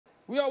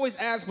We always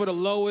ask for the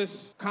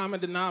lowest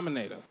common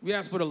denominator. We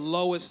ask for the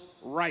lowest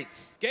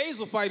rights. Gays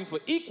were fighting for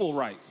equal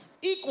rights.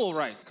 Equal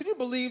rights. Could you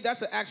believe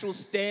that's an actual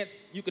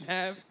stance you can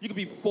have? You can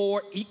be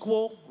for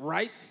equal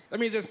rights?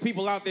 That means there's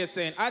people out there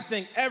saying, I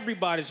think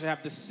everybody should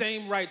have the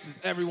same rights as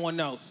everyone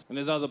else. And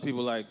there's other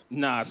people like,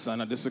 nah,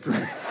 son, I disagree.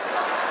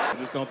 I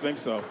just don't think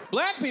so.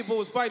 Black people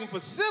was fighting for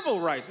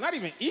civil rights, not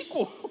even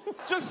equal,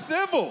 just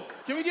civil.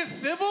 Can we get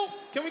civil?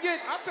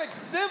 I'll take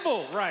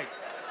civil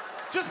rights.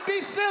 Just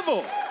be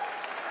civil.